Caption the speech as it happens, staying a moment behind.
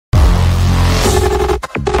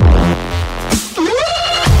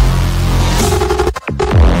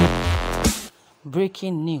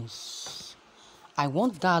Breaking news. I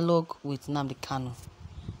want dialogue with Nnamdi Kanu.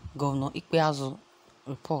 Governor Ikpeazu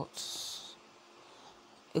reports.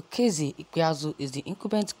 Okezi Ikpeazu is the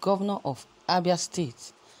incumbent governor of Abia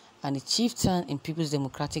State and the chieftain in People's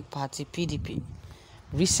Democratic Party (PDP).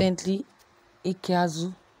 Recently,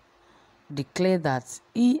 Ikpeazu declared that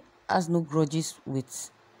he has no grudges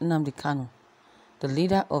with Nnamdi Kanu, the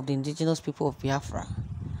leader of the indigenous people of Biafra.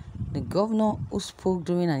 The governor, who spoke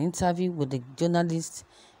during an interview with the journalists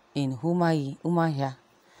in Umuahia,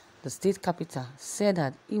 the state capital, said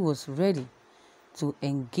that he was ready to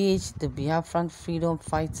engage the Biafran freedom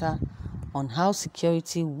fighter on how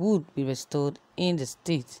security would be restored in the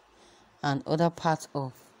state and other parts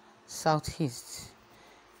of Southeast.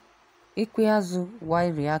 Ikpeazu,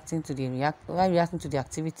 while reacting to the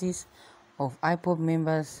activities of IPOB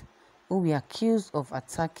members who were accused of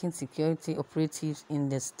attacking security operatives in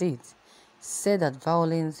the state, said that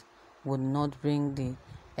violence would not bring the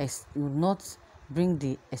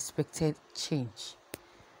expected change.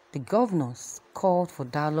 The governors called for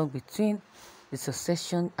dialogue between the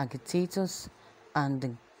secession agitators and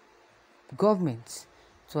the government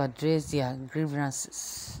to address their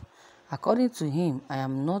grievances. According to him, I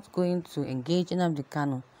am not going to engage Nnamdi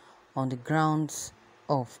Kanu on the grounds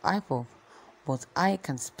of IPOB, but I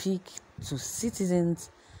can speak to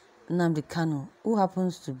citizens Nnamdi Kanu, who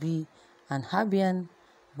happens to be an Abian,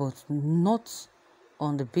 but not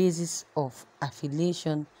on the basis of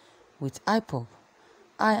affiliation with IPOB.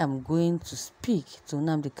 I am going to speak to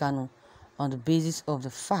Nnamdi Kanu on the basis of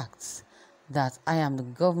the facts that I am the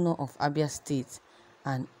governor of Abia State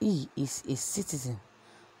and he is a citizen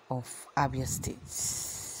of Abia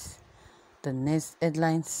State. The next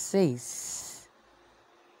headline says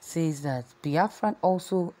that Biafran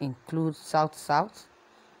also includes South-South.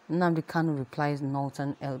 Nnamdi Kanu replies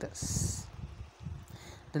Northern elders.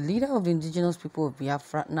 The leader of the indigenous people of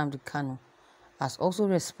Biafra, Nnamdi Kanu, has also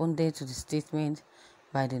responded to the statement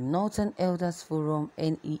by the Northern Elders Forum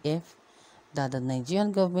 (NEF) that the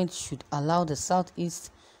Nigerian government should allow the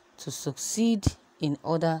Southeast to succeed in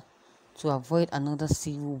order to avoid another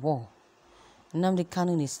civil war. Nnamdi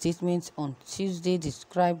Kanu, in a statement on Tuesday,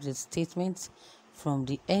 described the statement from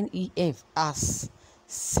the NEF as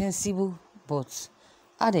sensible, but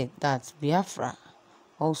added that Biafra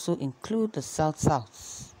also include the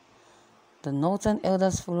South-South. The Northern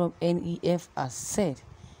Elders Forum (NEF) has said,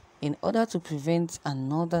 in order to prevent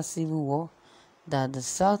another civil war, that the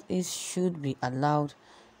Southeast should be allowed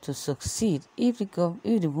to succeed if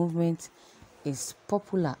the movement is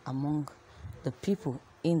popular among the people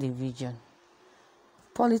in the region.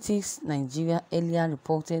 Politics Nigeria earlier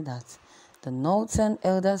reported that the Northern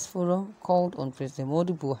Elders Forum called on President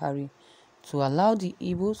Muhammadu Buhari to allow the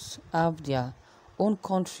Igbos have their own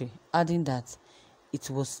country, adding that it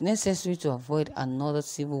was necessary to avoid another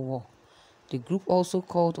civil war. The group also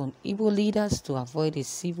called on Igbo leaders to avoid a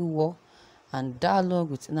civil war and dialogue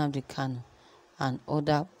with Nnamdi Kanu and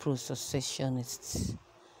other pro-secessionists.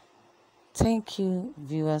 Thank you,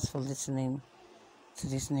 viewers, for listening to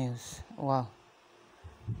this news. Wow,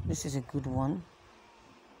 this is a good one.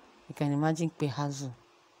 You can imagine Pehazu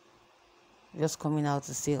just coming out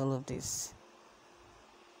to say all of this.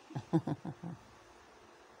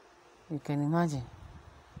 You can imagine.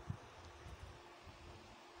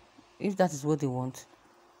 If that is what they want,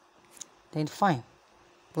 then fine.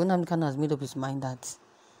 But Nnamdi Kanu has made up his mind that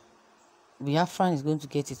Biafran is going to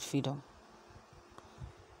get its freedom.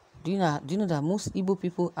 Do you know that most Igbo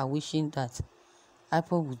people are wishing that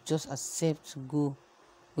IPOB would just accept to go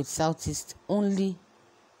with Southeast only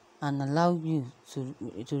and allow you to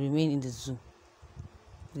remain in the zoo?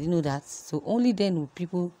 Do you know that? So only then will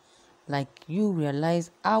people like you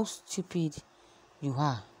realize how stupid you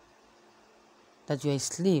are, that you are a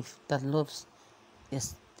slave that loves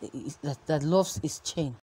his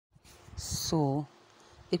chain. So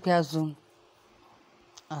Ikpeazu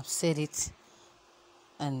have said it,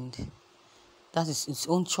 and that is his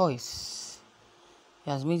own choice.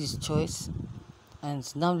 He has made his choice, and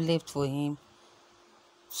it's now left for him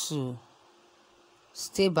to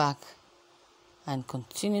stay back and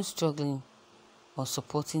continue struggling or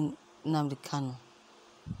supporting Nnamdi Kanu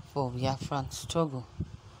for Biafran struggle.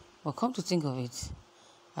 But come to think of it,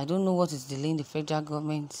 I don't know what is delaying the federal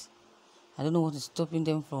government. I don't know what is stopping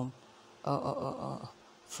them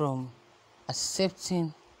from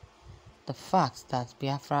accepting the fact that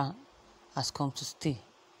Biafra has come to stay,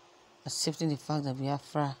 accepting the fact that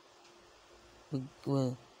Biafra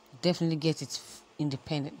will definitely get its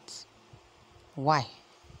independence. Why?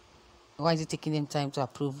 Why is it taking them time to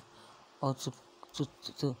approve or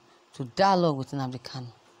to dialogue with Nnamdi Kanu?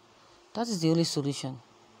 That is the only solution.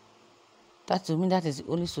 That to me, that is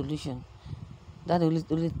the only solution. That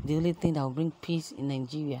the only thing that will bring peace in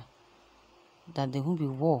Nigeria. That there won't be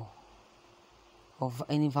war of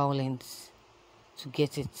any violence to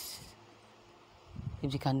get it.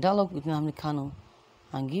 If they can dialogue with Nnamdi Kanu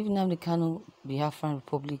and give Nnamdi Kanu Biafran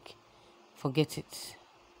Republic, forget it.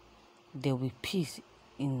 There will be peace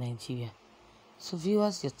in Nigeria. So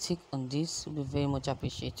viewers, your take on this will be very much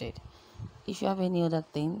appreciated. If you have any other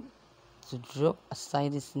thing to drop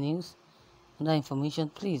aside this news, other information,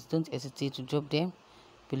 please don't hesitate to drop them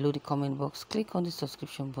below the comment box. Click on the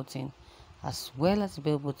subscription button as well as the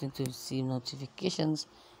bell button to receive notifications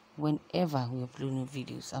whenever we upload new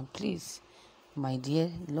videos. And please, my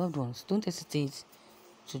dear loved ones, don't hesitate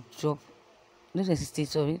to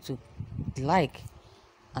like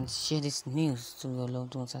and share this news to your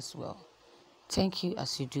loved ones as well. Thank you,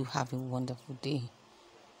 as you do. Have a wonderful day.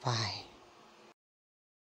 Bye.